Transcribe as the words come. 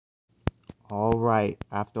Alright,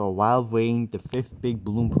 after a while of waiting, the 5th big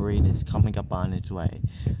balloon parade is coming up on its way.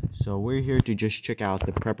 So we're here to just check out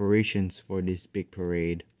the preparations for this big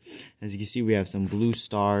parade. As you can see, we have some blue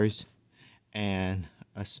stars and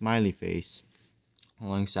a smiley face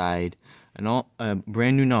alongside a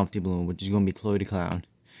brand new novelty balloon, which is going to be Chloe the Clown.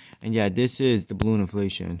 And yeah, this is the balloon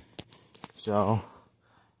inflation. So,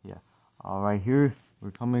 yeah. Alright, here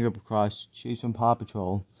we're coming up across Chase from Paw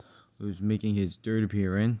Patrol, who's making his third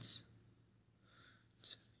appearance.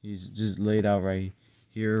 He's just laid out right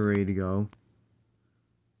here, ready to go.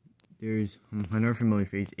 There's another familiar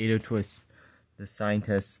face, Ado Twist, the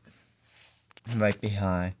scientist, right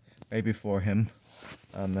before him.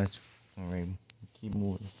 That's alright. Keep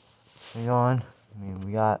moving. Hang on. I mean,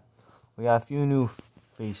 we got a few new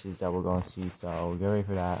faces that we're gonna see, so get ready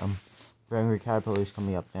for that. Gregory Caterpillar's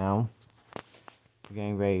coming up now. We're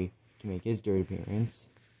getting ready to make his third appearance.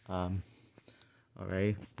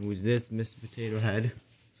 Alright, who's this? Mr. Potato Head.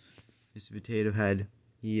 Mr. Potato Head,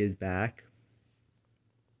 he is back,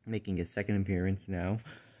 making his second appearance now.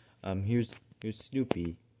 Here's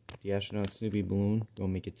Snoopy, the astronaut Snoopy balloon, gonna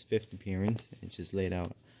make its 5th appearance. It's just laid out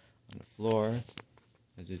on the floor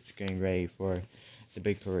as it's getting ready for the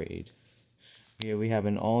big parade. Here we have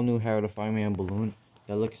an all-new Harold the Fireman balloon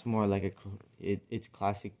that looks more like it's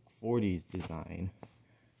classic 40s design.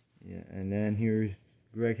 Yeah, and then here's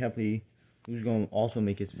Greg Heffley, who's going to also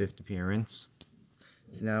make his 5th appearance.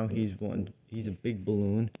 So now he's a big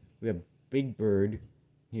balloon. We have Big Bird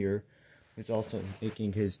here. It's also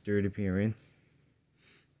making his 3rd appearance.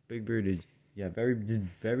 Big Bird is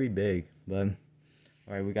very big. But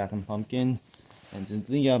alright, we got some pumpkins. And to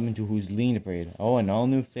link up into who's leading the parade. Oh, an all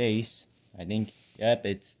new face. I think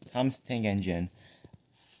it's Thomas the Tank Engine.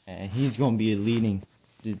 And he's gonna be leading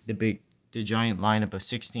the giant lineup of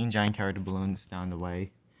 16 giant character balloons down the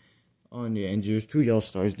way. Oh, and yeah, and there's 2 yellow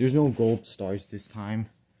stars. There's no gold stars this time.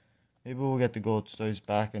 Maybe we'll get the gold stars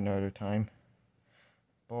back another time.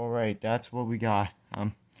 Alright, that's what we got.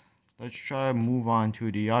 Let's try to move on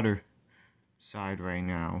to the other side right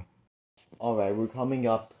now. Alright, we're coming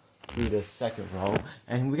up to the 2nd row.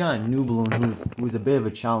 And we got a new balloon who's a bit of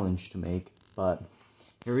a challenge to make. But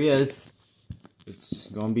here he is. It's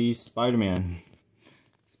gonna be Spiderman.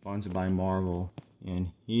 Sponsored by Marvel.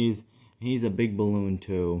 And he's a big balloon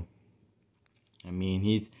too. I mean,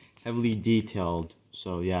 he's heavily detailed.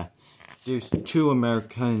 So yeah, there's 2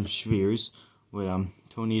 American spheres with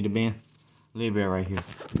Tony the Bear right here.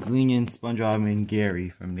 It's Lincoln, SpongeBob, and Gary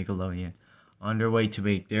from Nickelodeon on their way to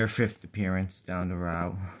make their 5th appearance down the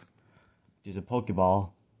route. There's a Pokeball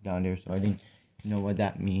down there, so I think you know what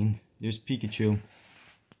that means. There's Pikachu.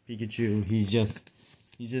 He's just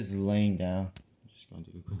laying down. I'm just going to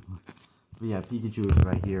do a quick one. But yeah, Pikachu is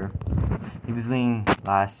right here. He was laying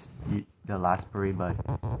the last parade, but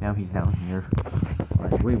now he's down here.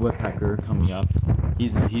 Alright, Woodpecker coming up.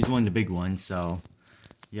 He's one of the big ones, so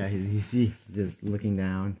yeah, you see just looking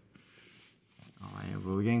down. Alright,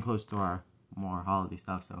 but we're getting close to our more holiday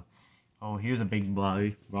stuff, so here's a big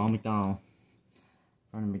boy, Ronald McDonald.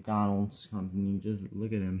 From the McDonald's company. Just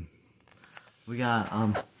look at him. We got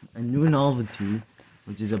a new novelty,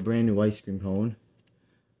 which is a brand new ice cream cone.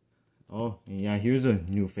 Oh, and yeah, here's a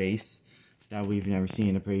new face that we've never seen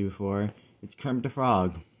in a parade before. It's Kermit the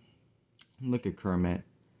Frog. Look at Kermit.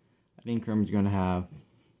 I think Kermit's gonna have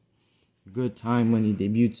a good time when he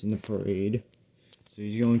debuts in the parade. So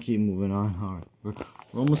he's gonna keep moving on. Alright,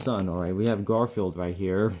 we're almost done. Alright, we have Garfield right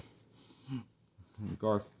here.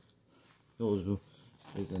 Garfield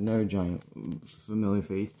is another giant familiar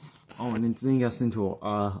face. Oh, and it's leading us into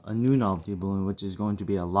a new novelty balloon, which is going to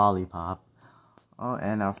be a lollipop. Oh,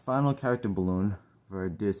 and our final character balloon for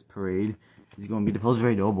this parade is going to be the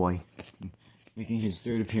Pillsbury Doughboy, making his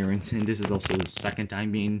 3rd appearance, and this is also his 2nd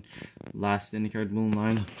time being last in the character balloon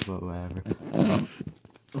line, but whatever.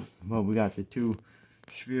 Well, we got the 2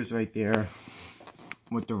 spheres right there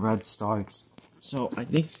with the red stars. So I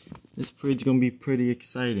think this parade's going to be pretty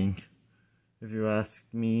exciting. If you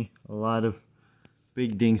ask me, a lot of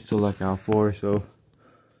big things to look out for. So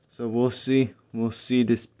we'll see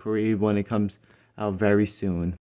this parade when it comes out very soon.